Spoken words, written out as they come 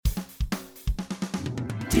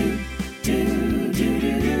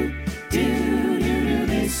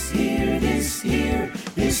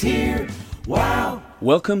Wow!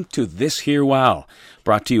 Welcome to This Here Wow,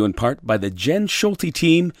 brought to you in part by the Jen Schulte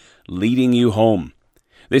team, leading you home.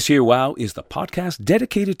 This Here Wow is the podcast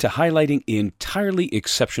dedicated to highlighting entirely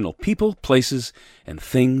exceptional people, places, and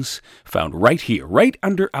things found right here, right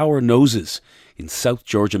under our noses in South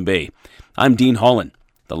Georgian Bay. I'm Dean Holland,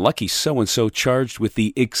 the lucky so-and-so charged with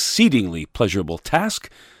the exceedingly pleasurable task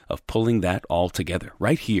of pulling that all together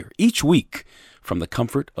right here each week from the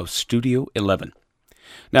comfort of Studio 11.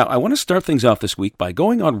 Now, I want to start things off this week by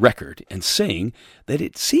going on record and saying that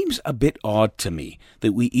it seems a bit odd to me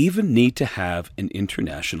that we even need to have an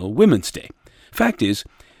International Women's Day. Fact is,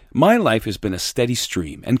 my life has been a steady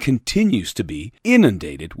stream and continues to be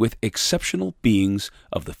inundated with exceptional beings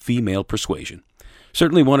of the female persuasion.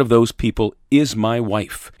 Certainly one of those people is my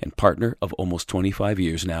wife and partner of almost 25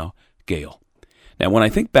 years now, Gail. Now, when I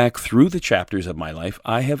think back through the chapters of my life,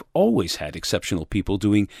 I have always had exceptional people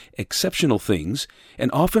doing exceptional things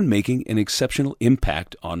and often making an exceptional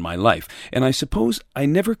impact on my life. And I suppose I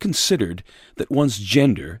never considered that one's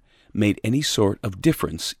gender made any sort of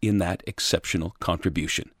difference in that exceptional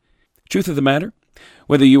contribution. Truth of the matter,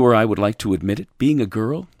 whether you or I would like to admit it, being a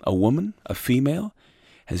girl, a woman, a female,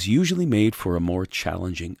 has usually made for a more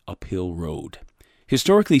challenging uphill road.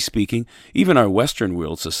 Historically speaking, even our Western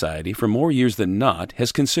world society, for more years than not,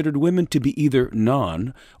 has considered women to be either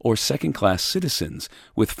non- or second-class citizens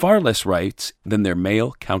with far less rights than their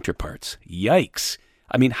male counterparts. Yikes!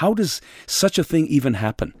 I mean, how does such a thing even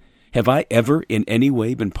happen? Have I ever in any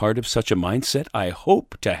way been part of such a mindset? I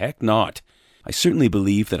hope to heck not. I certainly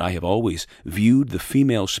believe that I have always viewed the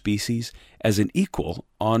female species as an equal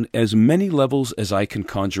on as many levels as I can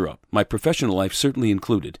conjure up, my professional life certainly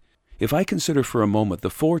included. If I consider for a moment the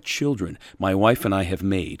 4 children my wife and I have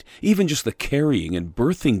made, even just the carrying and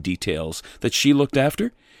birthing details that she looked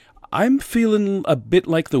after, I'm feeling a bit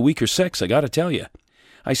like the weaker sex, I gotta tell you.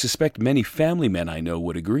 I suspect many family men I know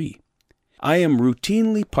would agree. I am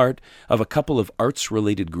routinely part of a couple of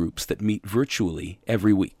arts-related groups that meet virtually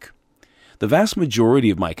every week. The vast majority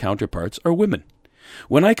of my counterparts are women.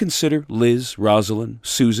 When I consider Liz, Rosalind,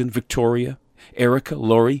 Susan, Victoria, Erica,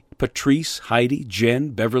 Lori, Patrice, Heidi,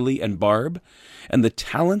 Jen, Beverly, and Barb, and the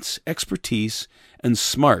talents, expertise, and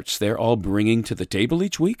smarts they're all bringing to the table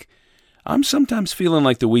each week, I'm sometimes feeling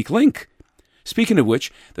like the weak link. Speaking of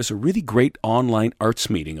which, there's a really great online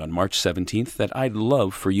arts meeting on March 17th that I'd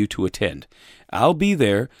love for you to attend. I'll be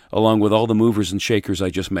there, along with all the movers and shakers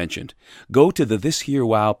I just mentioned. Go to the This Here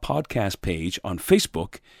Wow podcast page on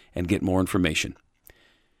Facebook and get more information.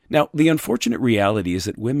 Now, the unfortunate reality is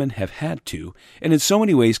that women have had to, and in so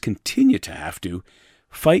many ways continue to have to,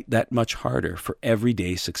 fight that much harder for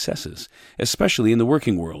everyday successes, especially in the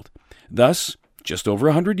working world. Thus, just over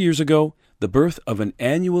 100 years ago, the birth of an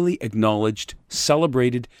annually acknowledged,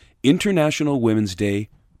 celebrated International Women's Day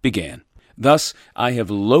began. Thus, I have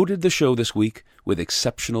loaded the show this week with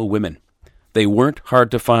exceptional women. They weren't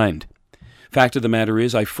hard to find. Fact of the matter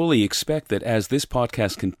is, I fully expect that as this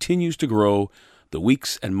podcast continues to grow, the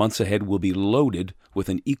weeks and months ahead will be loaded with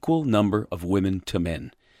an equal number of women to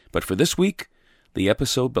men. But for this week, the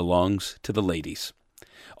episode belongs to the ladies.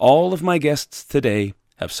 All of my guests today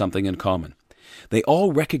have something in common. They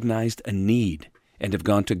all recognized a need and have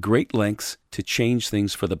gone to great lengths to change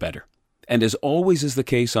things for the better. And as always is the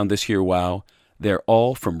case on This Here Wow, they're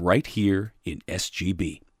all from right here in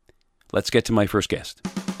SGB. Let's get to my first guest.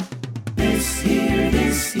 This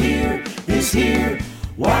here,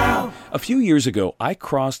 wow. A few years ago, I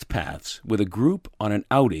crossed paths with a group on an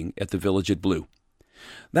outing at the Village at Blue.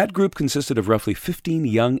 That group consisted of roughly 15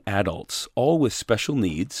 young adults, all with special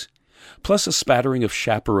needs, plus a spattering of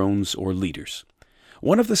chaperones or leaders.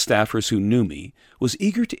 One of the staffers who knew me was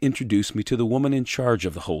eager to introduce me to the woman in charge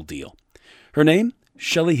of the whole deal. Her name,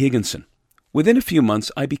 Shelley Higginson. Within a few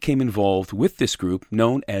months, I became involved with this group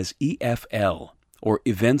known as EFL, or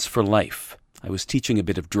Events for Life. I was teaching a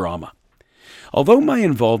bit of drama. Although my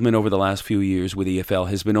involvement over the last few years with EFL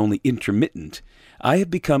has been only intermittent, I have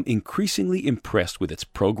become increasingly impressed with its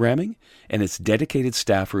programming and its dedicated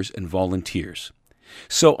staffers and volunteers.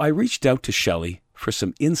 So I reached out to Shelley for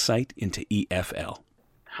some insight into EFL.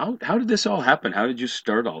 How did this all happen? How did you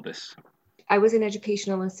start all this? I was an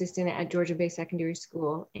educational assistant at Georgian Bay Secondary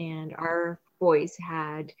School, and our boys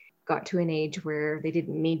had got to an age where they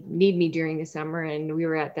didn't need me during the summer, and we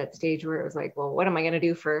were at that stage where it was like, well, what am I going to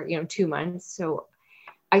do for 2 months? So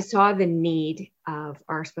I saw the need of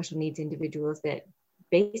our special needs individuals that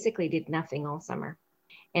basically did nothing all summer.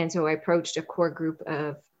 And so I approached a core group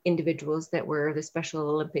of individuals that were the Special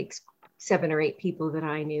Olympics, 7 or 8 people that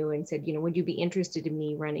I knew, and said, would you be interested in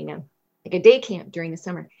me running a day camp during the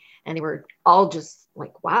summer? And they were all just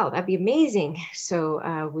like, wow, that'd be amazing.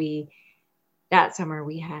 So we that summer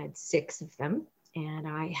we had 6 of them, and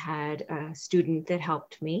I had a student that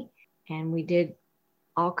helped me, and we did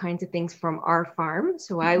all kinds of things from our farm.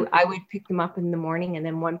 So I would pick them up in the morning, and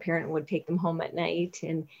then one parent would take them home at night.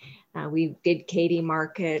 And we did Katie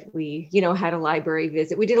Market. We, had a library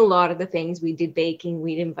visit. We did a lot of the things. We did baking.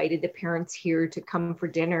 We invited the parents here to come for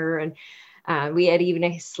dinner, and we had even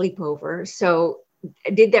a sleepover. So I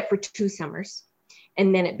did that for 2 summers.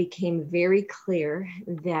 And then it became very clear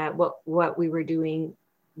that what we were doing,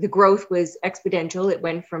 the growth was exponential. It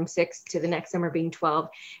went from 6 to the next summer being 12.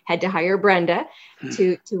 Had to hire Brenda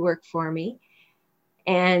to work for me.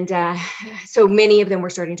 And so many of them were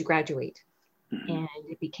starting to graduate. And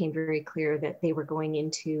it became very clear that they were going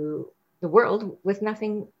into the world with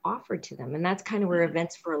nothing offered to them. And that's kind of where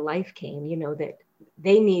Events for Life came, that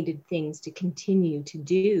they needed things to continue to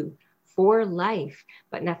do for life,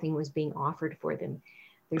 but nothing was being offered for them.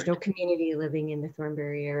 There's no community living in the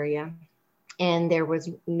Thornbury area. And there's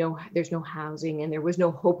no housing, and there was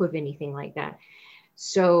no hope of anything like that.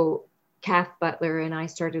 So Kath Butler and I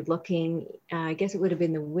started looking, I guess it would have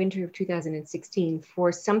been the winter of 2016,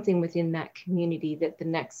 for something within that community that the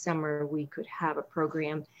next summer we could have a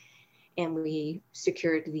program. And we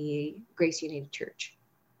secured the Grace United Church.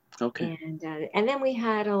 Okay. And then we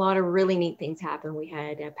had a lot of really neat things happen. We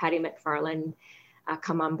had Patty McFarland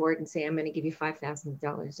come on board and say, I'm going to give you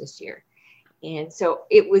 $5,000 this year. And so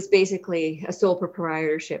it was basically a sole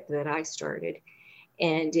proprietorship that I started.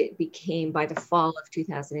 And it became, by the fall of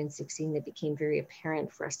 2016, it became very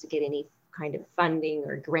apparent for us to get any kind of funding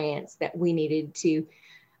or grants that we needed to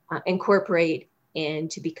incorporate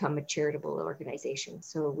and to become a charitable organization.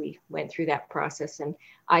 So we went through that process, and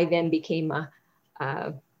I then became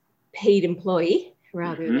a paid employee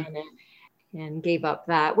rather than and gave up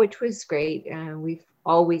that, which was great. We've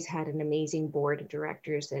always had an amazing board of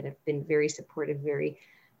directors that have been very supportive, very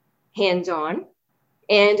hands-on.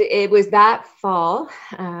 And it was that fall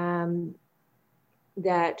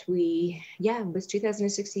that it was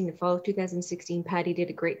 2016, the fall of 2016, Patty did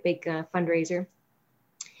a great big fundraiser.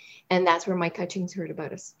 And that's where Mike Hutchings heard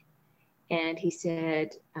about us. And he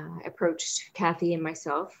said, approached Kathy and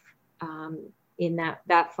myself in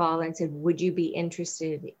that fall and said, would you be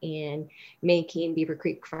interested in making Beaver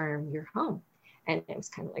Creek Farm your home? And it was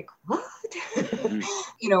kind of like, what?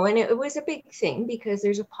 And it was a big thing because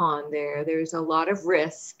there's a pond there. There's a lot of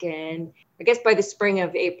risk. And I guess by the spring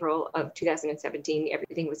of April of 2017,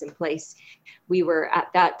 everything was in place. We were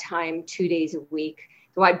at that time 2 days a week.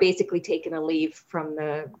 So I'd basically taken a leave from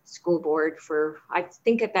the school board for, I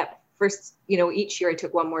think at that first, each year I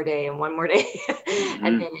took one more day and one more day.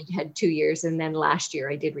 And then I had 2 years. And then last year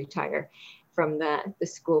I did retire from the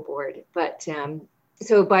school board. But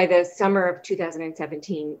so by the summer of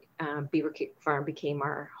 2017, Beaver Creek Farm became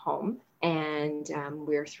our home. And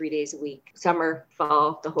we're 3 days a week, summer,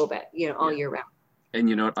 fall, the whole bit, all year round.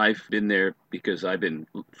 And I've been there because I've been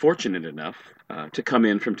fortunate enough to come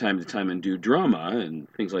in from time to time and do drama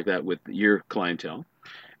and things like that with your clientele.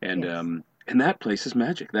 And Yes. And that place is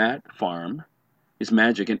magic. That farm is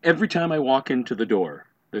magic. And every time I walk into the door,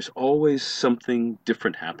 there's always something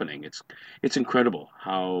different happening. It's incredible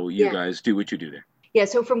how you guys do what you do there. Yeah.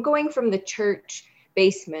 So going from the church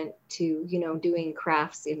basement to, doing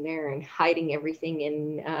crafts in there and hiding everything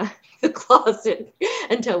in the closet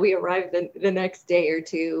until we arrived the next day or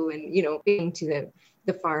two, and, being to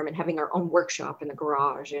the farm and having our own workshop in the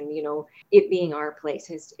garage, and, it being our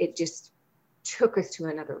place, it just took us to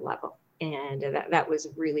another level. And that was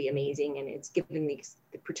really amazing. And it's given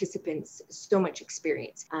the participants so much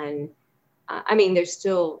experience. And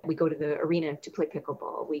we go to the arena to play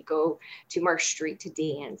pickleball. We go to Marsh Street to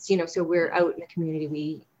dance, so we're out in the community.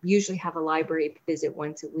 We usually have a library visit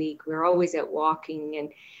once a week. We're always out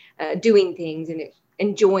walking and doing things and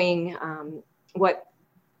enjoying what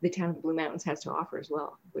the town of Blue Mountains has to offer as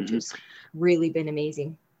well, which has really been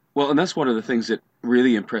amazing. Well, and that's one of the things that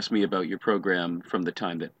really impressed me about your program from the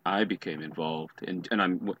time that I became involved. And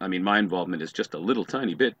my involvement is just a little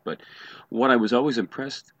tiny bit, but what I was always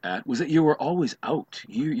impressed at was that you were always out.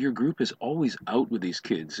 Your group is always out with these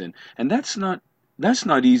kids, and that's not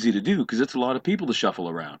easy to do because it's a lot of people to shuffle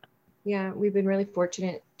around. Yeah, we've been really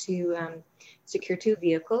fortunate to secure 2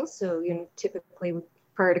 vehicles. So, typically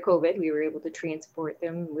prior to COVID, we were able to transport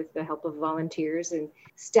them with the help of volunteers and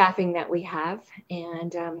staffing that we have,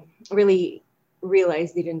 and really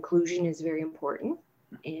realize that inclusion is very important.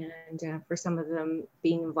 And for some of them,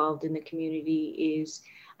 being involved in the community is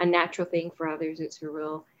a natural thing. For others, it's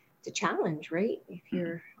a challenge, right? If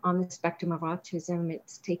you're on the spectrum of autism,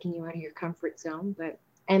 it's taking you out of your comfort zone.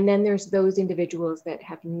 And then there's those individuals that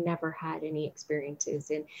have never had any experiences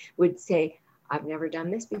and would say, I've never done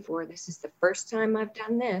this before. This is the first time I've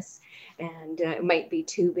done this. And it might be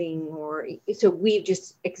tubing, or so we've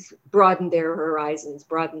just broadened their horizons,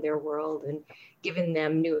 broadened their world, and given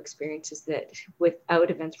them new experiences that without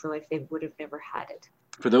Events for Life, they would have never had it.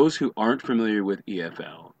 For those who aren't familiar with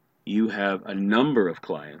EFL, you have a number of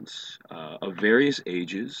clients of various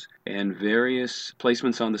ages and various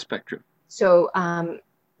placements on the spectrum. So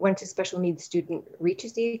once a special needs student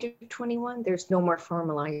reaches the age of 21, there's no more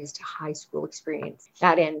formalized high school experience.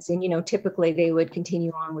 That ends. And, typically they would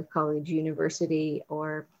continue on with college, university,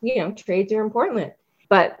 or, trades are important.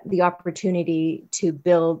 But the opportunity to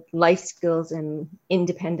build life skills and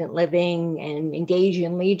independent living and engage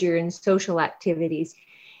in leisure and social activities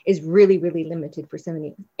is really, really limited for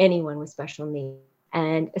anyone with special needs,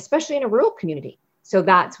 and especially in a rural community. So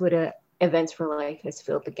that's what Events for Life has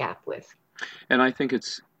filled the gap with. And I think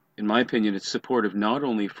it's, in my opinion, it's supportive not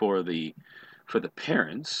only for the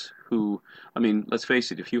parents who, let's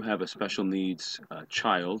face it, if you have a special needs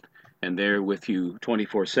child and they're with you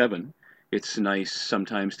 24/7, it's nice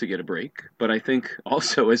sometimes to get a break. But I think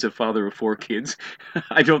also as a father of 4 kids,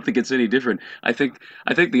 I don't think it's any different. I think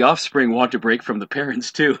the offspring want a break from the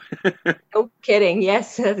parents too. No kidding.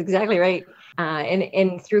 Yes, that's exactly right.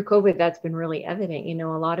 And through COVID, that's been really evident. A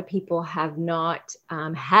lot of people have not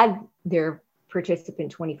had their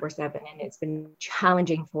participant 24/7, and it's been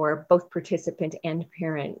challenging for both participant and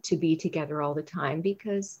parent to be together all the time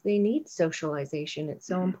because they need socialization. It's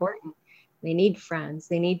so important. They need friends.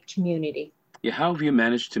 They need community. Yeah, how have you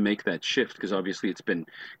managed to make that shift? Because obviously it's been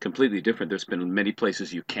completely different. There's been many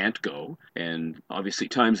places you can't go, and obviously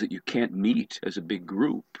times that you can't meet as a big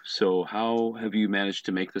group. So how have you managed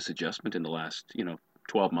to make this adjustment in the last,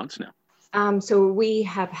 12 months now? So we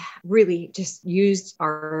have really just used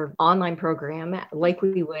our online program like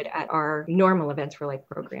we would at our normal Events for Life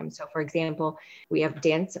program. So for example, we have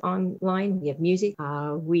dance online, we have music,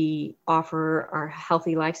 we offer our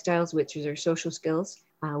healthy lifestyles, which is our social skills.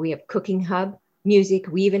 We have cooking hub, music.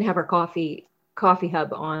 We even have our coffee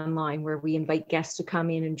hub online where we invite guests to come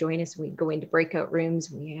in and join us. We go into breakout rooms,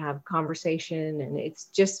 we have conversation, and it's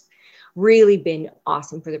just really been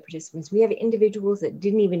awesome for the participants. We have individuals that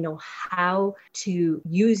didn't even know how to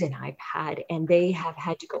use an iPad, and they have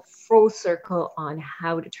had to go full circle on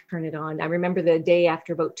how to turn it on. I remember the day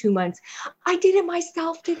after about 2 months, I did it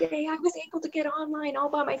myself today. I was able to get online all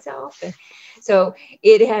by myself. And so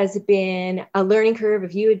it has been a learning curve.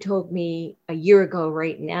 If you had told me a year ago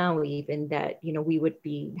right now, even that, we would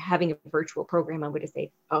be having a virtual program, I would have said,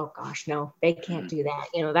 oh gosh, no, they can't do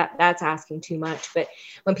that. That's asking too much. But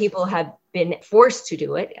when people have been forced to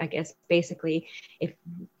do it, I guess basically,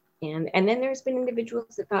 and then there's been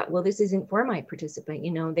individuals that thought, well, this isn't for my participant.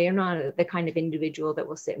 They're not the kind of individual that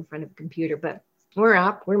will sit in front of a computer, but we're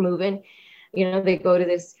up, we're moving. They go to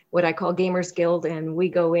this, what I call Gamers Guild, and we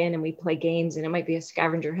go in and we play games, and it might be a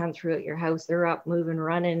scavenger hunt throughout your house. They're up, moving,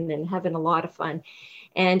 running, and having a lot of fun.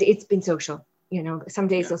 And it's been social. Some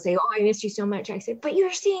days they'll say, oh, I missed you so much. I said, but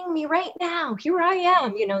you're seeing me right now. Here I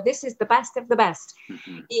am. This is the best of the best,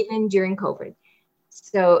 even during COVID.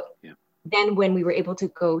 So then when we were able to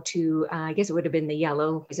go to, I guess it would have been the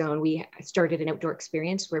yellow zone, we started an outdoor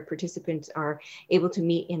experience where participants are able to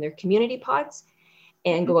meet in their community pods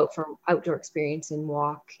and go out for outdoor experience and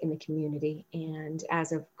walk in the community. And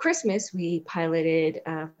as of Christmas, we piloted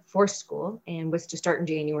a forced school and was to start in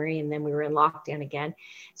January, and then we were in lockdown again.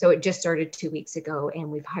 So it just started 2 weeks ago, and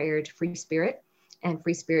we've hired Free Spirit, and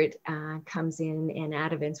Free Spirit comes in, and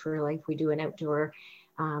at Events for Life, we do an outdoor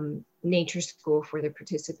nature school for the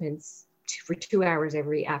participants for 2 hours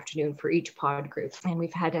every afternoon for each pod group. And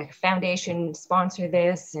we've had a foundation sponsor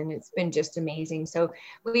this, and it's been just amazing. So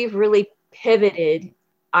we've really pivoted,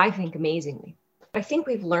 I think, amazingly. I think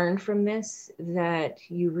we've learned from this that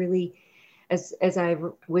you really, as I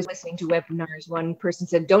was listening to webinars, one person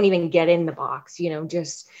said, don't even get in the box,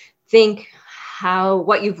 just think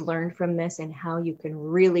what you've learned from this and how you can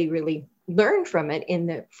really, really learn from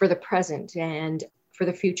it for the present and for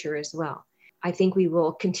the future as well. I think we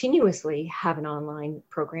will continuously have an online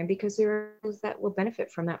program because there are those that will benefit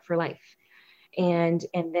from that for life. And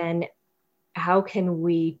then how can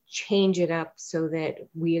we change it up so that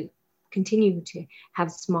we continue to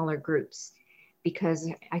have smaller groups?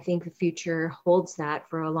 Because I think the future holds that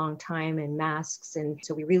for a long time, and masks. And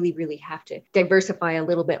so we really, really have to diversify a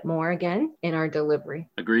little bit more again in our delivery.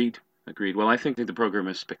 Agreed. Well, I think the program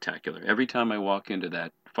is spectacular. Every time I walk into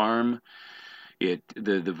that farm, the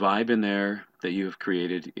vibe in there that you have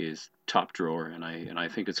created is top drawer, and I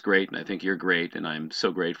think it's great, and I think you're great, and I'm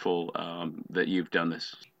so grateful that you've done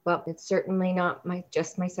this. Well, it's certainly not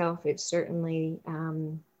just myself. It's certainly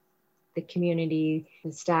the community,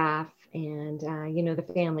 the staff, And, the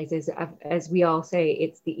families, as we all say,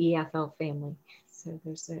 it's the EFL family. So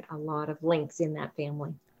there's a lot of links in that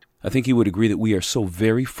family. I think you would agree that we are so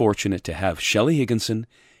very fortunate to have Shelley Higginson,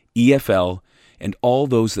 EFL, and all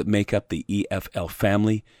those that make up the EFL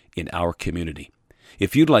family in our community.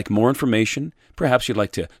 If you'd like more information, perhaps you'd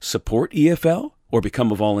like to support EFL or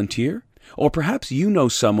become a volunteer, or perhaps you know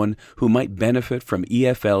someone who might benefit from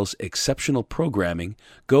EFL's exceptional programming,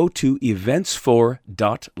 go to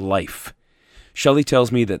eventsfor.life. Shelley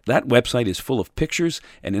tells me that website is full of pictures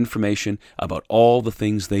and information about all the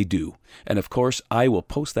things they do. And of course, I will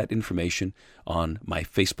post that information on my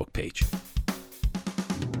Facebook page.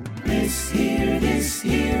 This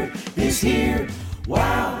here,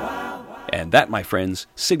 wow. And that, my friends,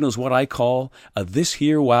 signals what I call a This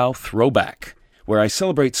Here Wow throwback, where I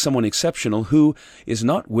celebrate someone exceptional who is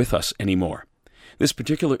not with us anymore. This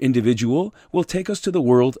particular individual will take us to the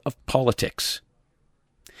world of politics.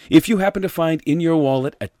 If you happen to find in your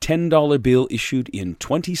wallet a $10 bill issued in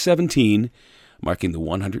 2017, marking the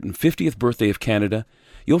 150th birthday of Canada,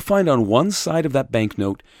 you'll find on one side of that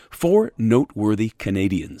banknote 4 noteworthy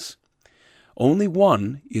Canadians. Only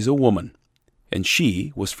one is a woman, and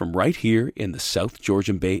she was from right here in the South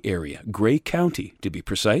Georgian Bay area, Grey County to be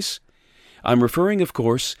precise. I'm referring, of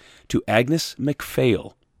course, to Agnes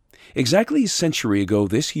MacPhail. Exactly a century ago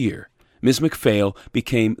this year, Ms. MacPhail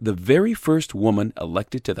became the very first woman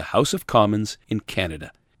elected to the House of Commons in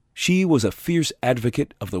Canada. She was a fierce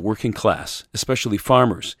advocate of the working class, especially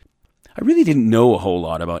farmers. I really didn't know a whole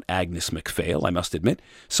lot about Agnes MacPhail, I must admit,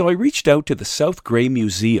 so I reached out to the South Grey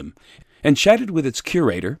Museum and chatted with its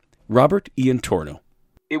curator, Robert Ian Torno.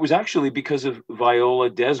 It was actually because of Viola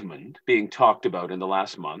Desmond being talked about in the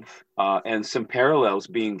last month and some parallels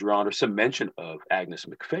being drawn or some mention of Agnes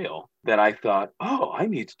MacPhail that I thought, I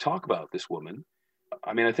need to talk about this woman.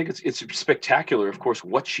 I mean, I think it's spectacular, of course,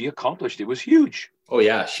 what she accomplished. It was huge. Oh,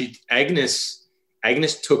 yeah. Agnes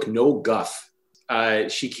took no guff.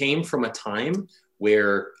 She came from a time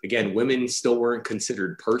where, again, women still weren't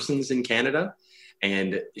considered persons in Canada.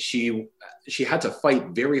 And she had to fight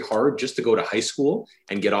very hard just to go to high school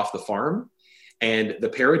and get off the farm. And the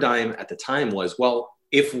paradigm at the time was, well,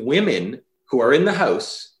 if women who are in the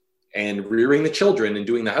house and rearing the children and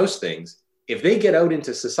doing the house things, if they get out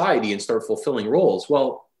into society and start fulfilling roles,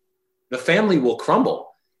 well, the family will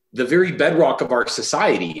crumble. The very bedrock of our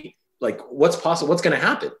society, like what's possible, what's going to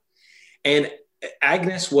happen? And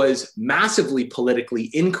Agnes was massively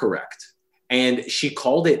politically incorrect. And she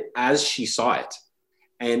called it as she saw it.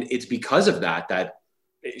 And it's because of that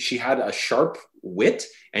she had a sharp wit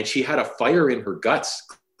and she had a fire in her guts,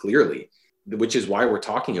 clearly, which is why we're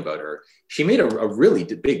talking about her. She made a really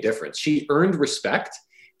big difference. She earned respect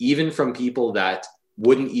even from people that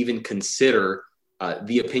wouldn't even consider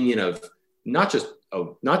the opinion of not just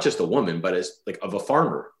a woman, but as like of a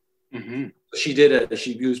farmer. Mm-hmm. She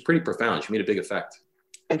was pretty profound. She made a big effect.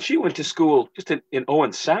 And she went to school just in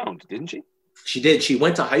Owen Sound, didn't she? She did. She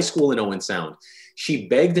went to high school in Owen Sound. She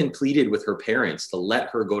begged and pleaded with her parents to let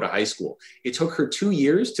her go to high school. It took her 2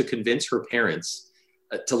 years to convince her parents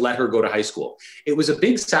to let her go to high school. It was a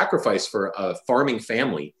big sacrifice for a farming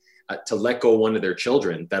family to let go one of their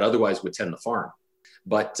children that otherwise would tend the farm.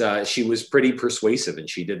 But she was pretty persuasive and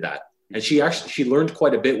she did that. And she learned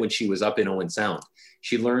quite a bit when she was up in Owen Sound.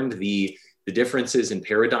 She learned the differences in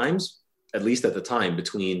paradigms, at least at the time,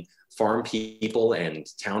 between farm people and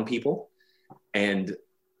town people. And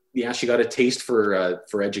yeah, she got a taste for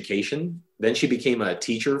education. Then she became a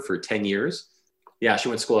teacher for 10 years. Yeah, she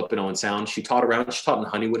went to school up in Owen Sound. She taught in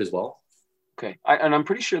Honeywood as well. Okay. And I'm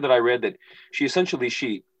pretty sure that I read that she essentially,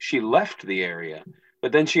 she left the area,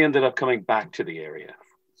 but then she ended up coming back to the area.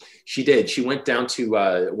 She did. She went down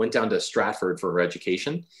to Stratford for her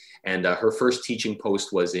education. And her first teaching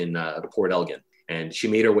post was in Port Elgin. And she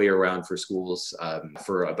made her way around for schools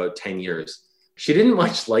for about 10 years. She didn't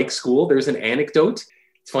much like school. There's an anecdote.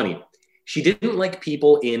 It's funny. She didn't like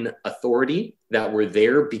people in authority that were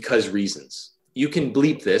there because reasons. You can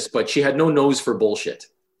bleep this, but she had no nose for bullshit.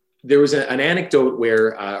 There was an anecdote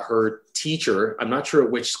where her teacher, I'm not sure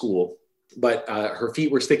at which school, but her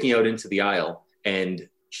feet were sticking out into the aisle and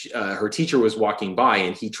her teacher was walking by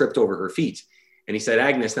and he tripped over her feet. And he said,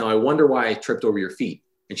 "Agnes, now I wonder why I tripped over your feet."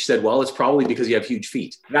 And she said, "Well, it's probably because you have huge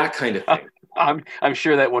feet." That kind of thing. I'm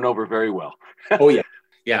sure that went over very well. Oh, yeah.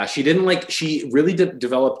 Yeah, she really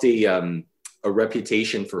developed a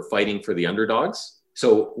reputation for fighting for the underdogs.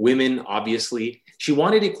 So women, obviously, she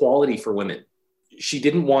wanted equality for women. She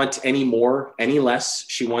didn't want any more, any less.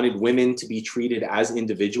 She wanted women to be treated as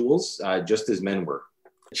individuals, just as men were.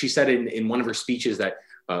 She said in one of her speeches that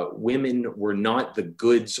women were not the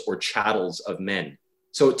goods or chattels of men.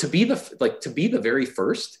 So to be the very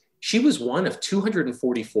first, she was one of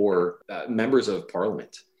 244 members of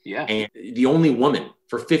parliament. Yeah. And the only woman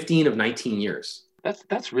for 15 of 19 years.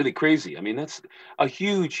 That's really crazy. I mean, that's a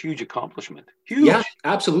huge accomplishment. Huge. Yeah,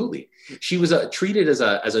 absolutely. She was treated as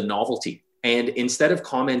a novelty. And instead of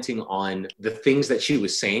commenting on the things that she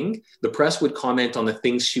was saying, the press would comment on the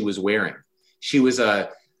things she was wearing. She was a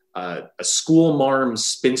school marm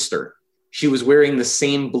spinster. She was wearing the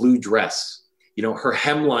same blue dress. You know, her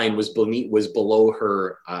hemline was below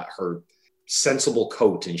her sensible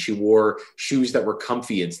coat, and she wore shoes that were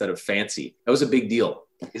comfy instead of fancy. That was a big deal.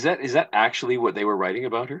 Is that actually what they were writing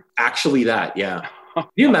about her? Actually, that, yeah. Can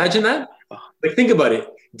you imagine that? Like, think about it.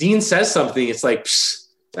 Dean says something. It's like,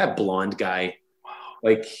 that blonde guy. Wow.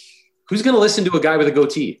 Like, who's going to listen to a guy with a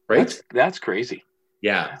goatee, right? That's crazy.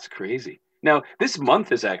 Yeah. That's crazy. Now, this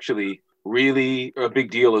month is actually really a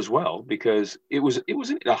big deal as well, because it was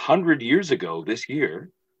 100 years ago this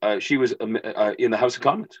year. She was in the House of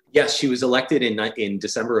Commons. Yes, she was elected in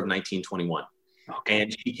December of 1921. Okay.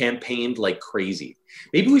 And she campaigned like crazy.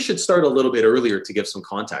 Maybe we should start a little bit earlier to give some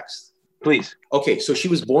context. Please. Okay, so she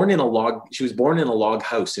was born in a log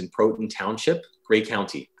house in Proton Township, Grey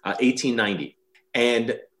County, 1890.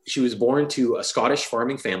 And she was born to a Scottish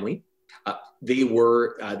farming family. They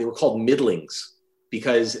were called middlings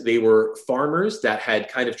because they were farmers that had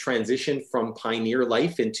kind of transitioned from pioneer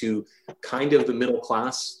life into kind of the middle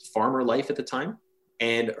class farmer life at the time.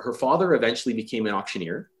 And her father eventually became an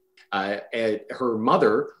auctioneer. And her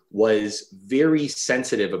mother was very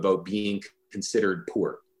sensitive about being considered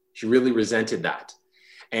poor. She really resented that.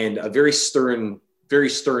 And a very stern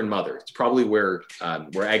mother. It's probably where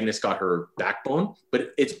Agnes got her backbone,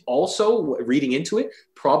 but it's also, reading into it,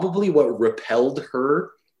 probably what repelled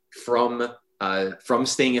her from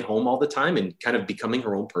staying at home all the time and kind of becoming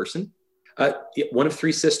her own person. One of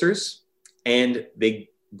three sisters, and they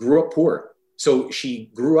grew up poor. So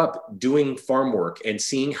she grew up doing farm work and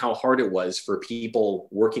seeing how hard it was for people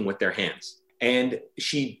working with their hands. And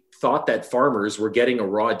she thought that farmers were getting a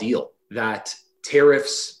raw deal, that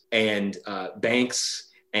tariffs and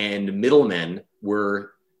banks and middlemen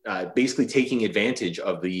were basically taking advantage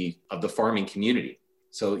of the farming community.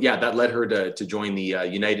 So yeah, that led her to join the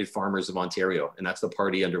United Farmers of Ontario, and that's the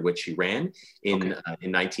party under which she ran in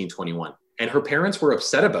 1921. And her parents were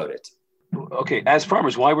upset about it. Okay, as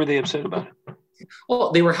farmers, why were they upset about it?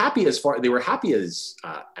 Well, they were happy as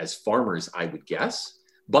farmers, I would guess.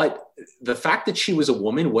 But the fact that she was a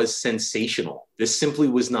woman was sensational. This simply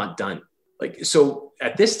was not done. So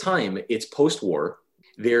at this time, it's post-war.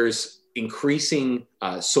 There's increasing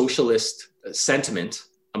socialist sentiment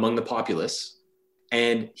among the populace.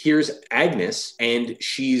 And here's Agnes, and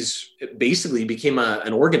she's basically became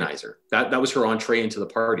an organizer. That was her entree into the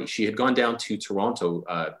party. She had gone down to Toronto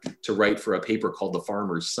to write for a paper called The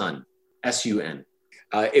Farmer's Sun, SUN.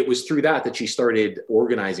 It was through that she started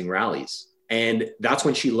organizing rallies. And that's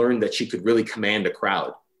when she learned that she could really command a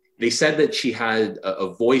crowd. They said that she had a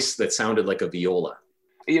voice that sounded like a viola.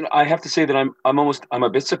 You know, I have to say that I'm a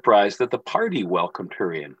bit surprised that the party welcomed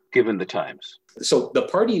her in, given the times. So the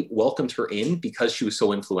party welcomed her in because she was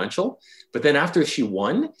so influential. But then after she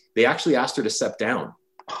won, they actually asked her to step down.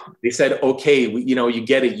 They said, okay, you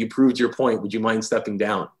get it. You proved your point. Would you mind stepping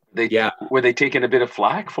down? Were they taking a bit of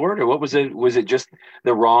flack for it, or what was it? Was it just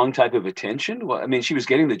the wrong type of attention? Well, I mean, she was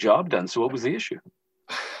getting the job done. So what was the issue?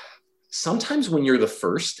 Sometimes when you're the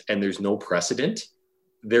first and there's no precedent,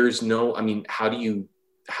 how do you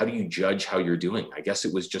judge how you're doing? I guess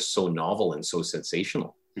it was just so novel and so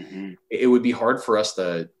sensational. Mm-hmm. It would be hard for us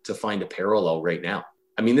to find a parallel right now.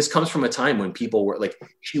 I mean, this comes from a time when people were like,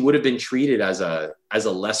 she would have been treated as a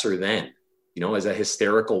lesser than, as a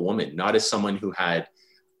hysterical woman, not as someone who had,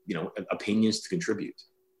 opinions to contribute.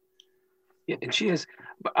 Yeah, and she has,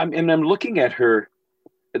 I'm looking at her,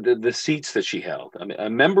 the seats that she held. I mean, a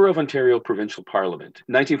member of Ontario Provincial Parliament,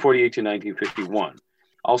 1948 to 1951.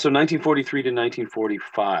 Also 1943 to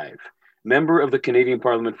 1945. Member of the Canadian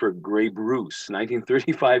Parliament for Grey Bruce,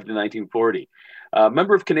 1935 to 1940.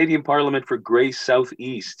 Member of Canadian Parliament for Grey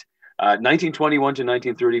Southeast, 1921 to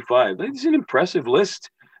 1935. It's an impressive list,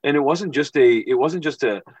 and it wasn't just a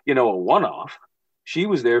one-off. She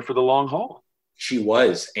was there for the long haul. She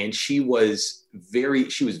was, and she was very,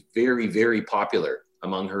 very popular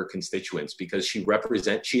among her constituents because she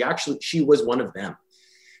was one of them.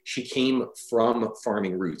 She came from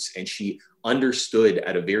farming roots, and she understood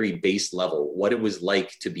at a very base level what it was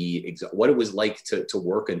like to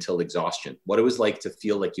work until exhaustion, what it was like to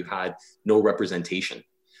feel like you had no representation.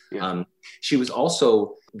 Yeah. She was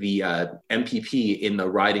also the MPP in the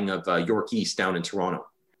riding of York East down in Toronto.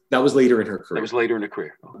 That was later in her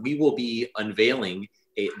career. Oh. We will be unveiling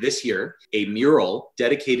this year a mural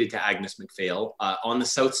dedicated to Agnes MacPhail on the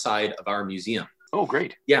south side of our museum. Oh,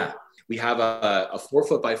 great. Yeah. We have a 4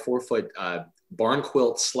 foot by 4 foot barn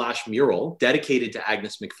quilt / mural dedicated to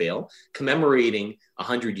Agnes MacPhail, commemorating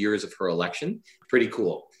 100 years of her election. Pretty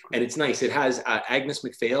cool. And it's nice. It has Agnes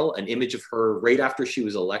MacPhail, an image of her right after she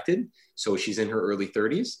was elected. So she's in her early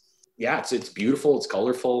 30s. Yeah, it's beautiful. It's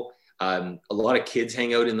colorful. A lot of kids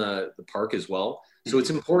hang out in the park as well. So it's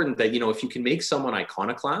important that, if you can make someone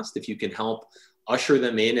iconoclast, if you can help usher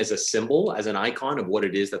them in as a symbol, as an icon of what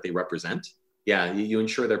it is that they represent, yeah, you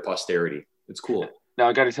ensure their posterity. It's cool. Now,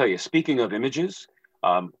 I got to tell you, speaking of images,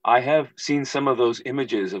 I have seen some of those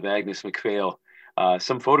images of Agnes MacPhail,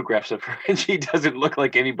 some photographs of her, and she doesn't look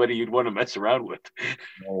like anybody you'd want to mess around with.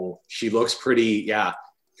 Oh, she looks pretty, yeah.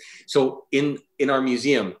 So in our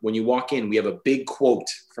museum, when you walk in, we have a big quote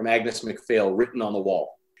from Agnes MacPhail written on the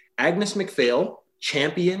wall. Agnes MacPhail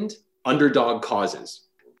championed underdog causes.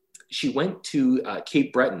 She went to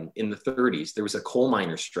Cape Breton in the 30s. There was a coal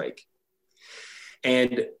miner strike.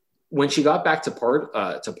 And when she got back to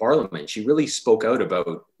Parliament, she really spoke out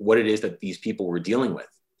about what it is that these people were dealing with.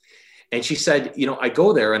 And she said, I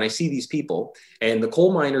go there and I see these people, and the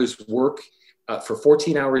coal miners work for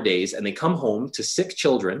 14-hour days, and they come home to sick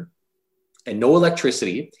children and no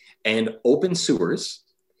electricity and open sewers.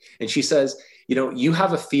 And she says, you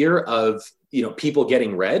have a fear of, people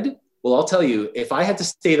getting red. Well, I'll tell you, if I had to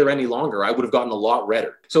stay there any longer, I would have gotten a lot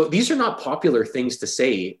redder. So these are not popular things to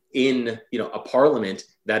say in, a parliament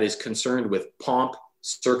that is concerned with pomp,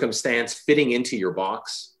 circumstance, fitting into your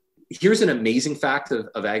box. Here's an amazing fact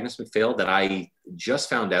of Agnes MacPhail that I just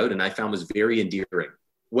found out and I found was very endearing.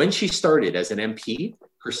 When she started as an MP,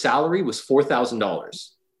 her salary was $4,000.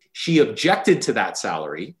 She objected to that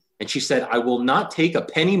salary and she said, I will not take a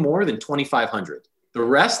penny more than $2,500. The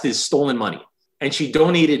rest is stolen money. And she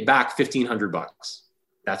donated back $1,500.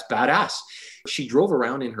 That's badass. She drove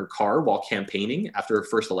around in her car while campaigning after her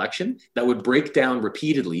first election that would break down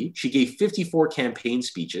repeatedly. She gave 54 campaign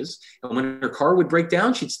speeches. And when her car would break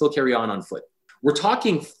down, she'd still carry on foot. We're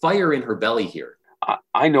talking fire in her belly here.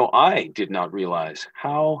 I know I did not realize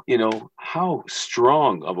how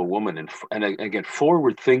strong of a woman and again,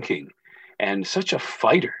 forward thinking and such a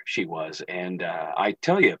fighter she was. And I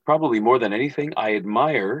tell you, probably more than anything, I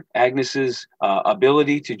admire Agnes's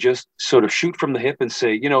ability to just sort of shoot from the hip and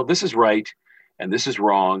say, this is right and this is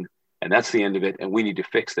wrong. And that's the end of it. And we need to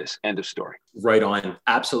fix this. End of story. Right on.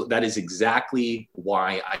 Absolutely. That is exactly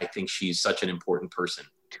why I think she's such an important person.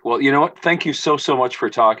 Well, you know what? Thank you so much for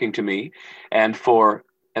talking to me and for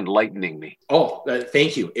enlightening me. Oh,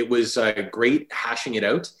 thank you. It was great hashing it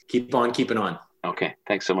out. Keep on keeping on. Okay.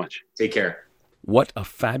 Thanks so much. Take care. What a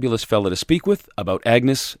fabulous fella to speak with about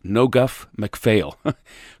Agnes No Guff MacPhail.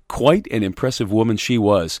 Quite an impressive woman she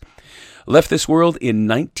was. Left this world in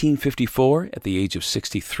 1954 at the age of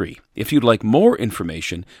 63. If you'd like more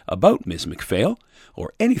information about Ms. MacPhail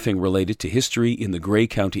or anything related to history in the Grey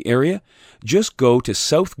County area, just go to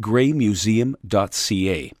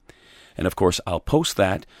southgreymuseum.ca. And of course, I'll post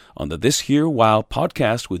that on the This Here Wow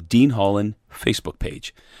podcast with Dean Holland Facebook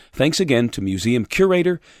page. Thanks again to museum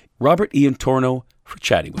curator Robert Ian Torno for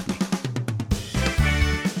chatting with me.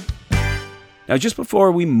 Now, just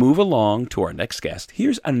before we move along to our next guest,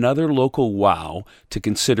 here's another local wow to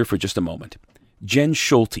consider for just a moment. Jen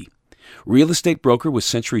Schulte, real estate broker with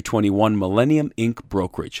Century 21 Millennium Inc.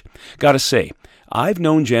 Brokerage. Gotta say, I've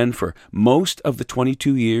known Jen for most of the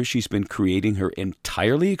 22 years she's been creating her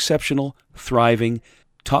entirely exceptional, thriving,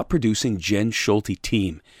 top-producing Jen Schulte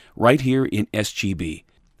team right here in SGB.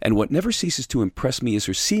 And what never ceases to impress me is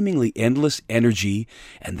her seemingly endless energy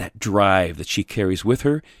and that drive that she carries with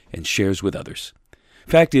her and shares with others.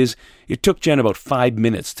 Fact is, it took Jen about 5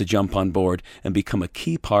 minutes to jump on board and become a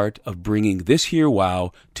key part of bringing this here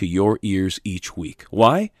wow to your ears each week.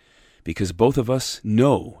 Why? Because both of us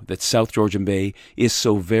know that South Georgian Bay is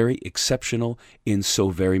so very exceptional in so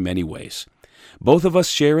very many ways. Both of us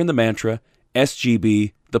share in the mantra,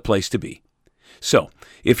 SGB, the place to be. So,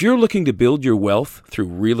 if you're looking to build your wealth through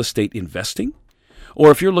real estate investing, or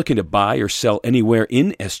if you're looking to buy or sell anywhere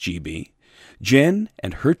in SGB, Jen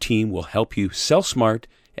and her team will help you sell smart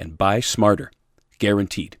and buy smarter.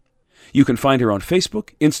 Guaranteed. You can find her on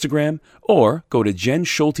Facebook, Instagram, or go to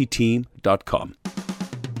jenschulteteam.com.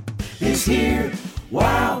 Is here.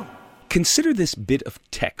 Wow. Consider this bit of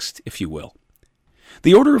text, if you will.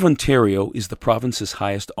 The Order of Ontario is the province's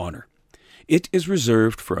highest honor. It is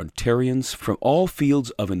reserved for Ontarians from all fields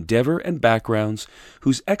of endeavor and backgrounds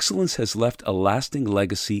whose excellence has left a lasting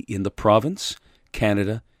legacy in the province,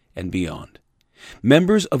 Canada, and beyond.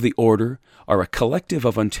 Members of the Order are a collective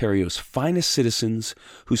of Ontario's finest citizens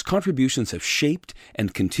whose contributions have shaped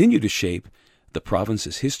and continue to shape the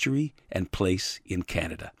province's history and place in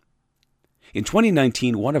Canada. In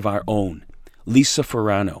 2019, one of our own, Lisa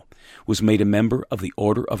Ferrano, was made a member of the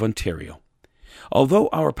Order of Ontario. Although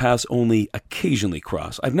our paths only occasionally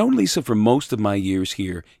cross, I've known Lisa for most of my years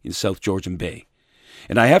here in South Georgian Bay.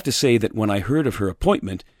 And I have to say that when I heard of her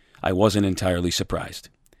appointment, I wasn't entirely surprised.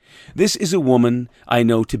 This is a woman I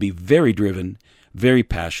know to be very driven, very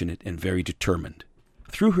passionate, and very determined.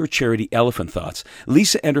 Through her charity Elephant Thoughts,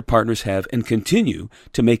 Lisa and her partners have and continue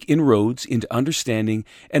to make inroads into understanding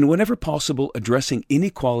and, whenever possible, addressing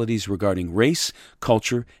inequalities regarding race,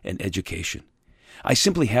 culture, and education. I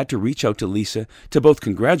simply had to reach out to Lisa to both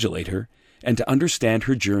congratulate her and to understand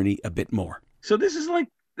her journey a bit more. So this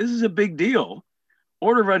is a big deal.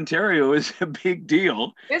 Order of Ontario is a big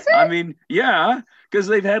deal. Is it? I mean, yeah, because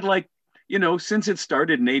they've had since it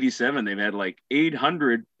started in 87, they've had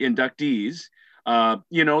 800 inductees.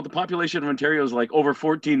 The population of Ontario is over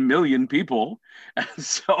 14 million people. And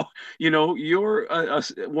so, you're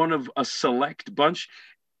one of a select bunch.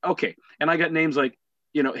 Okay. And I got names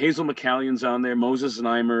Hazel McCallion's on there, Moses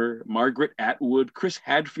Znaimer, Margaret Atwood, Chris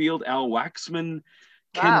Hadfield, Al Waxman,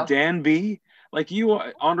 Wow. Ken Danby. You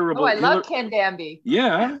are Honorable. Oh, I love Ken Danby.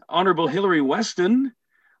 Yeah. Honorable Hillary Weston.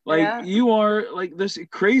 Yeah. You are this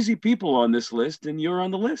crazy people on this list, and you're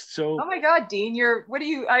on the list. So, oh my God, Dean, now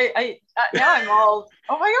I'm all,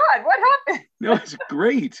 oh my God, what happened? no, it's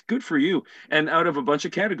great. Good for you. And out of a bunch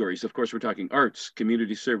of categories, of course, we're talking arts,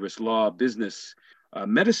 community service, law, business,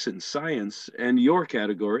 medicine, science, and your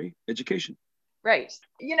category, education. Right.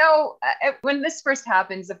 When this first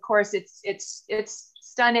happens, of course, it's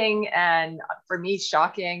stunning and for me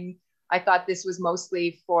shocking. I thought this was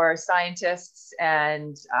mostly for scientists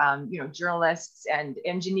and, journalists and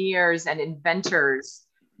engineers and inventors,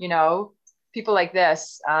 people like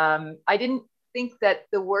this. I didn't think that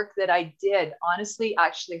the work that I did honestly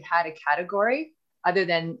actually had a category other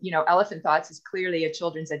than, Elephant Thoughts is clearly a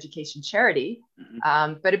children's education charity.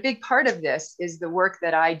 Mm-hmm. But a big part of this is the work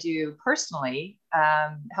that I do personally,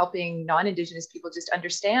 helping non-Indigenous people just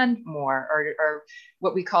understand more or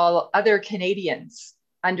what we call other Canadians.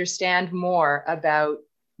 Understand more about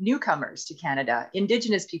newcomers to Canada,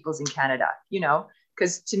 Indigenous peoples in Canada,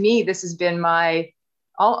 because to me, this has been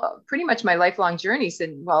pretty much my lifelong journey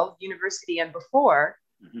since, university and before,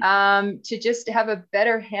 Mm-hmm. To just have a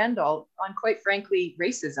better handle on, quite frankly,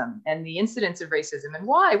 racism and the incidence of racism and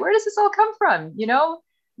why. Where does this all come from?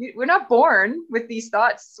 We're not born with these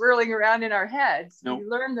thoughts swirling around in our heads. Nope. We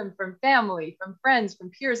learn them from family, from friends, from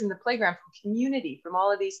peers in the playground, from community, from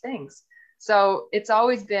all of these things. So it's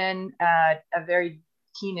always been a very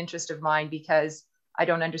keen interest of mine because I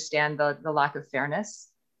don't understand the lack of fairness.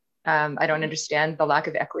 I don't understand the lack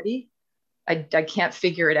of equity. I can't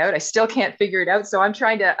figure it out. I still can't figure it out. So I'm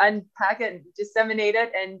trying to unpack it and disseminate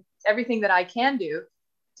it and everything that I can do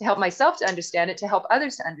to help myself to understand it, to help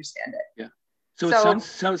others to understand it. Yeah. So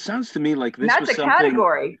it sounds to me like this that's was a something.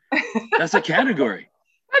 Category. That's a category.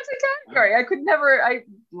 That's a category. I could never,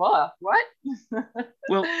 what?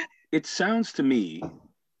 Well, it sounds to me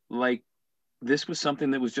like this was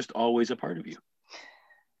something that was just always a part of you.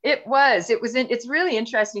 It's really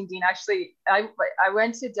interesting, Dean. Actually, I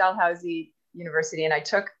went to Dalhousie University and I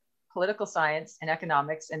took political science and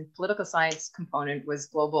economics, and political science component was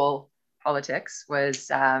global politics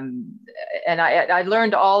and I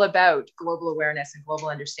learned all about global awareness and global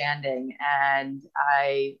understanding. And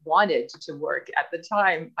I wanted to work at the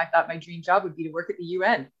time. I thought my dream job would be to work at the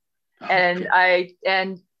UN. And I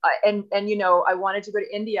wanted to go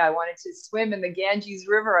to India. I wanted to swim in the Ganges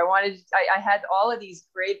River. I had all of these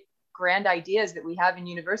great grand ideas that we have in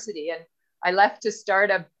university. And I left to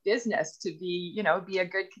start a business to be a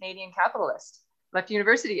good Canadian capitalist. Left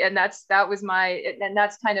university. And that's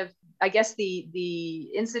kind of, I guess, the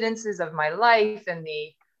incidences of my life and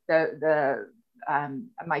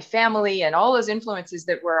my family and all those influences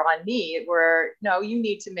that were on me were, no, you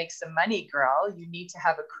need to make some money, girl. You need to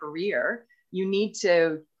have a career. You need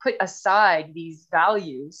to put aside these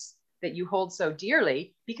values that you hold so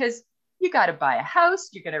dearly because you got to buy a house.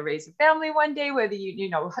 You're going to raise a family one day, whether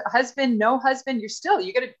husband, no husband, you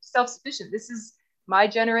got to be self-sufficient. This is my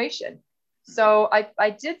generation. So I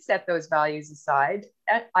did set those values aside.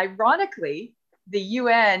 And ironically, the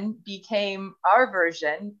UN became our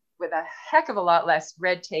version with a heck of a lot less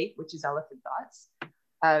red tape, which is Elephant Thoughts,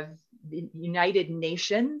 of the United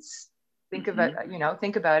Nations. Think about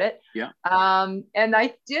it. Yeah. And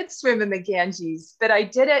I did swim in the Ganges, but I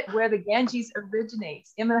did it where the Ganges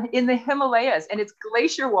originates in the Himalayas, and it's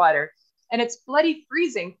glacier water. and it's bloody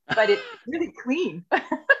freezing, but it's really clean.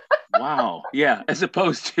 Wow. Yeah. As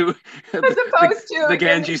opposed to the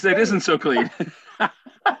Ganges that isn't so clean.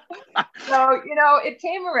 So, it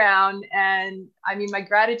came around, and I mean, my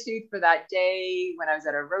gratitude for that day when I was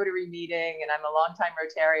at a Rotary meeting, and I'm a longtime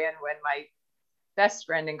Rotarian, when my best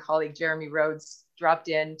friend and colleague, Jeremy Rhodes, dropped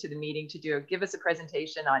in to the meeting to give us a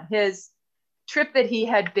presentation on his trip that he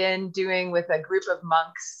had been doing with a group of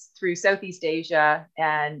monks through Southeast Asia.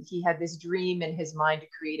 And he had this dream in his mind to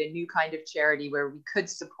create a new kind of charity where we could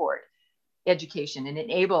support education and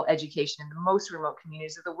enable education in the most remote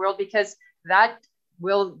communities of the world, because that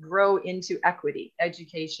will grow into equity.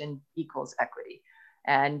 Education equals equity,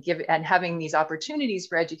 and having these opportunities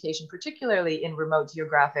for education, particularly in remote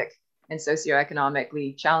geographic and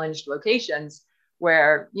socioeconomically challenged locations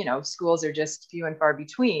where, schools are just few and far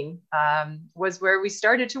between, was where we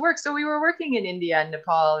started to work. So we were working in India and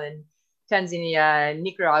Nepal and Tanzania and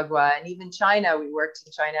Nicaragua, and even China. We worked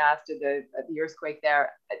in China after the earthquake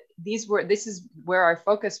there. This is where our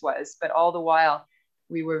focus was, but all the while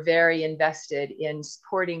we were very invested in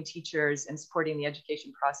supporting teachers and supporting the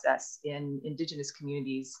education process in Indigenous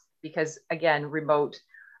communities, because again, remote,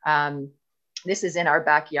 this is in our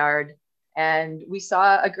backyard, and we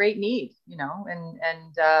saw a great need,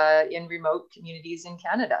 and in remote communities in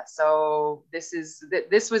Canada. So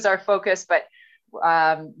this was our focus, but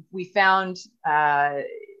we found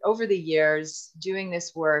over the years doing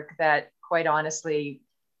this work that, quite honestly,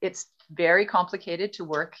 it's very complicated to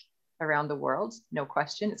work around the world. No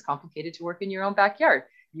question. It's complicated to work in your own backyard.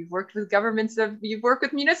 You've worked with you've worked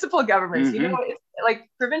with municipal governments, Mm-hmm. It's like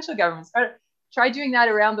provincial governments. Try doing that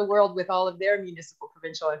around the world with all of their municipal,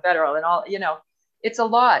 provincial, and federal, and all, it's a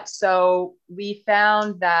lot. So we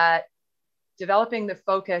found that developing the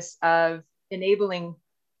focus of enabling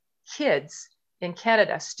kids in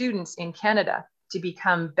Canada, students in Canada, to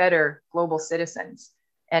become better global citizens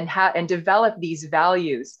and develop these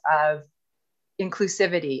values of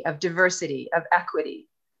inclusivity, of diversity, of equity.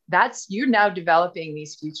 You're now developing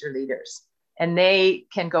these future leaders, and they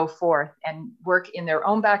can go forth and work in their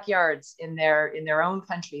own backyards, in their own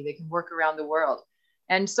country. They can work around the world.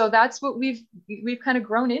 And so that's what we've kind of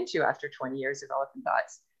grown into after 20 years of Elephant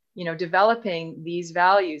Thoughts, developing these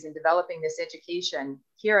values and developing this education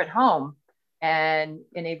here at home, and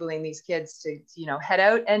enabling these kids to, head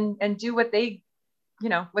out and do what they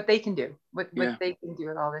can do, what they can do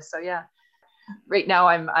with all this. So yeah. Right now,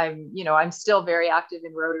 I'm still very active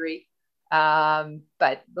in Rotary,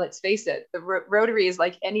 but let's face it, the Rotary is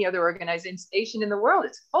like any other organization in the world.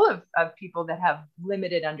 It's full of people that have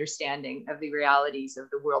limited understanding of the realities of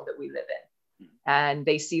the world that we live in, and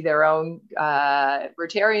they see their own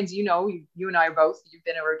Rotarians. You and I are both. You've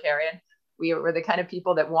been a Rotarian. We're the kind of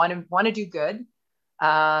people that want to do good.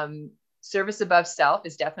 Service above self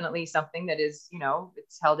is definitely something that is,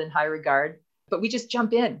 it's held in high regard. But we just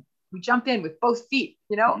jump in. We jump in with both feet,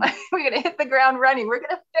 Mm-hmm. We're going to hit the ground running. We're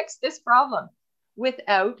going to fix this problem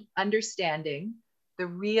without understanding the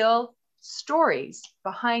real stories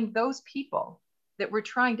behind those people that we're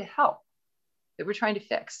trying to help, that we're trying to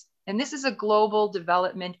fix. And this is a global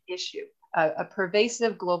development issue, a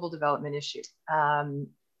pervasive global development issue,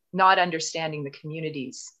 not understanding the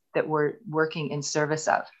communities that we're working in service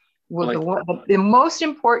of. The most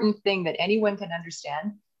important thing that anyone can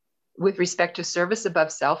understand with respect to service above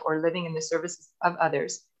self, or living in the service of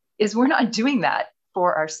others, is we're not doing that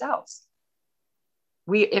for ourselves.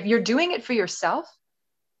 If you're doing it for yourself,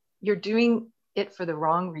 you're doing it for the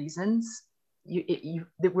wrong reasons.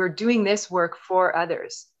 We're doing this work for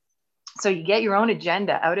others. So you get your own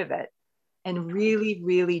agenda out of it, and really,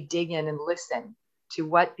 really dig in and listen to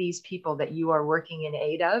what these people that you are working in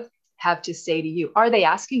aid of have to say to you. Are they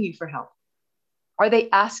asking you for help? Are they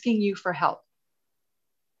asking you for help?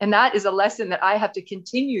 And that is a lesson that I have to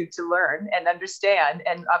continue to learn and understand.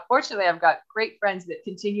 And fortunately, I've got great friends that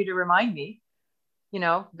continue to remind me.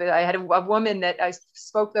 That I had a woman that I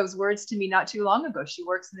spoke those words to me not too long ago. She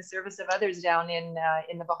works in the service of others down in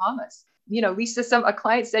the Bahamas. Lisa, a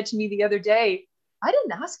client said to me the other day, I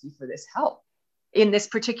didn't ask you for this help in this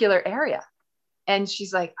particular area. And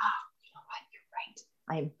she's like, oh, you know what? You're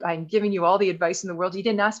right. I'm giving you all the advice in the world. You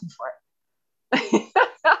didn't ask me for it.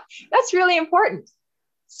 That's really important.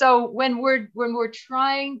 So when we're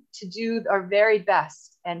trying to do our very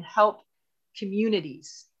best and help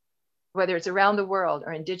communities, whether it's around the world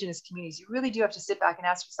or Indigenous communities, you really do have to sit back and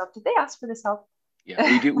ask yourself, did they ask for this help?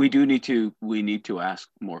 Yeah, we need to ask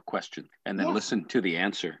more questions, and then listen to the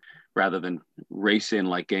answer, rather than race in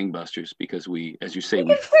like gangbusters, because as you say,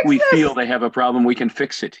 we feel they have a problem. We can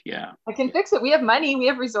fix it. Yeah. I can fix it. We have money, we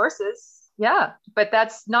have resources. Yeah. But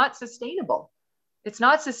that's not sustainable. It's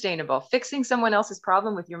not sustainable. Fixing someone else's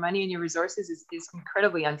problem with your money and your resources is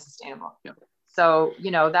incredibly unsustainable. Yeah. So,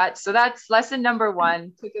 that's lesson number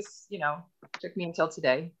one. Took me until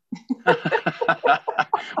today.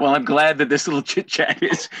 Well, I'm glad that this little chit chat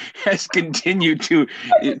has continued to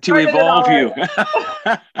evolve you.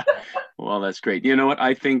 Well, that's great. You know what?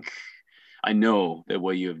 I know that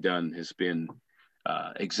what you have done has been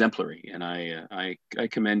exemplary, and I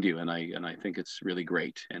commend you, and I think it's really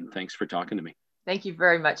great. And thanks for talking to me. Thank you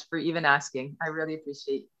very much for even asking. I really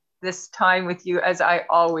appreciate this time with you, as I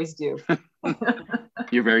always do.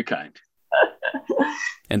 You're very kind.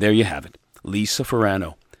 And there you have it. Lisa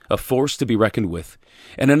Ferrano, a force to be reckoned with,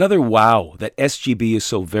 and another wow that SGB is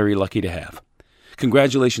so very lucky to have.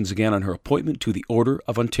 Congratulations again on her appointment to the Order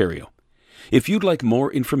of Ontario. If you'd like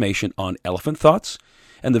more information on Elephant Thoughts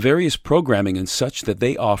and the various programming and such that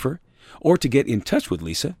they offer, or to get in touch with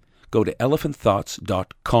Lisa, go to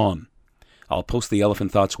elephantthoughts.com. I'll post the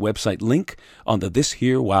Elephant Thoughts website link on the This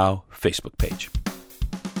Here Wow Facebook page.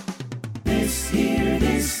 This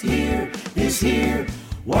here,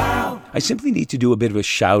 wow. I simply need to do a bit of a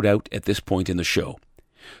shout out at this point in the show.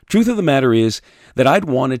 Truth of the matter is that I'd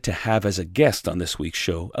wanted to have as a guest on this week's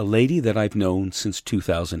show a lady that I've known since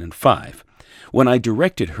 2005, when I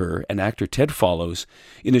directed her and actor Ted Follows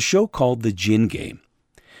in a show called The Gin Game.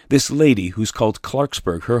 This lady who's called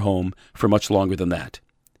Clarksburg her home for much longer than that,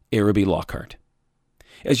 Araby Lockhart.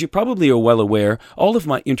 As you probably are well aware, all of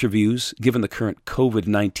my interviews, given the current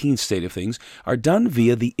COVID-19 state of things, are done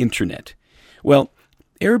via the internet. Well,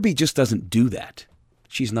 Araby just doesn't do that.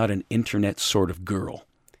 She's not an internet sort of girl.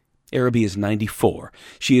 Araby is 94.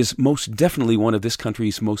 She is most definitely one of this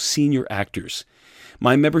country's most senior actors.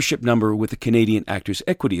 My membership number with the Canadian Actors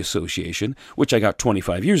Equity Association, which I got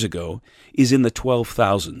 25 years ago, is in the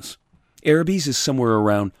 12,000s. Araby's is somewhere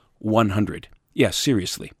around 100. Yes,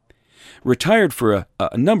 seriously. Retired for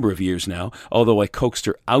a number of years now, although I coaxed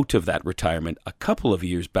her out of that retirement a couple of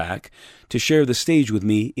years back to share the stage with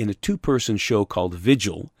me in a 2-person show called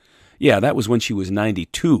Vigil. Yeah, that was when she was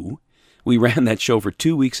 92. We ran that show for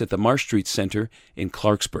 2 weeks at the Marsh Street Centre in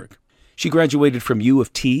Clarksburg. She graduated from U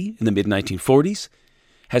of T in the mid-1940s,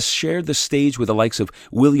 has shared the stage with the likes of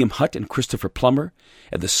William Hutt and Christopher Plummer,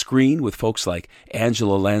 and the screen with folks like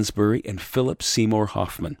Angela Lansbury and Philip Seymour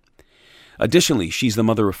Hoffman. Additionally, she's the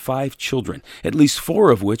mother of 5 children, at least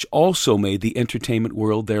 4 of which also made the entertainment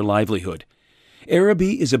world their livelihood.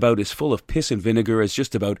 Araby is about as full of piss and vinegar as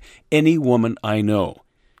just about any woman I know.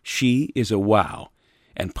 She is a wow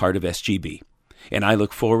and part of SGB. And I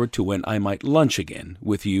look forward to when I might lunch again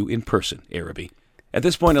with you in person, Araby. At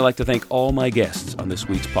this point, I'd like to thank all my guests on this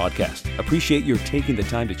week's podcast. Appreciate your taking the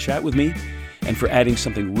time to chat with me and for adding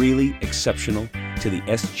something really exceptional to the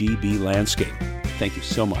SGB landscape. Thank you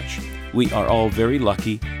so much. We are all very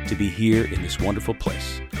lucky to be here in this wonderful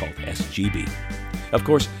place called SGB. Of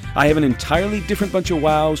course, I have an entirely different bunch of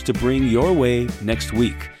wows to bring your way next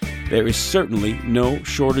week. There is certainly no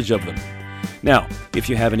shortage of them. Now, if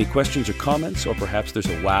you have any questions or comments, or perhaps there's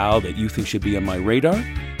a wow that you think should be on my radar,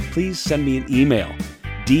 please send me an email,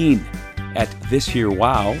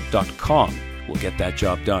 dean@thisherewow.com. We'll get that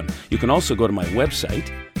job done. You can also go to my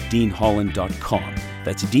website, deanholland.com.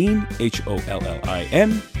 That's Dean,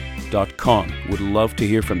 HOLLIN.com. Would love to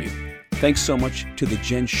hear from you. Thanks so much to the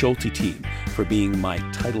Jen Schulte team for being my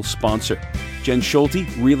title sponsor. Jen Schulte,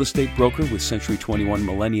 real estate broker with Century 21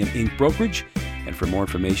 Millennium Inc. Brokerage. And for more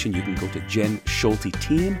information, you can go to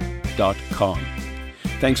jenschulteteam.com.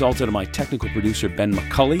 Thanks also to my technical producer, Ben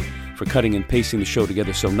McCulley, for cutting and pasting the show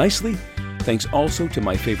together so nicely. Thanks also to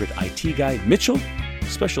my favorite IT guy, Mitchell.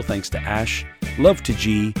 Special thanks to Ash, love to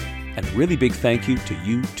G, and a really big thank you to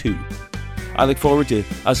you too. I look forward to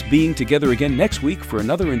us being together again next week for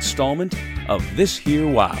another installment of This Here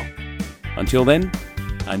Wow. Until then,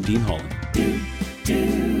 I'm Dean Holland.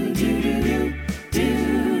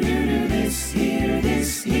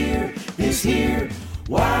 This here,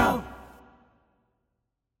 wow.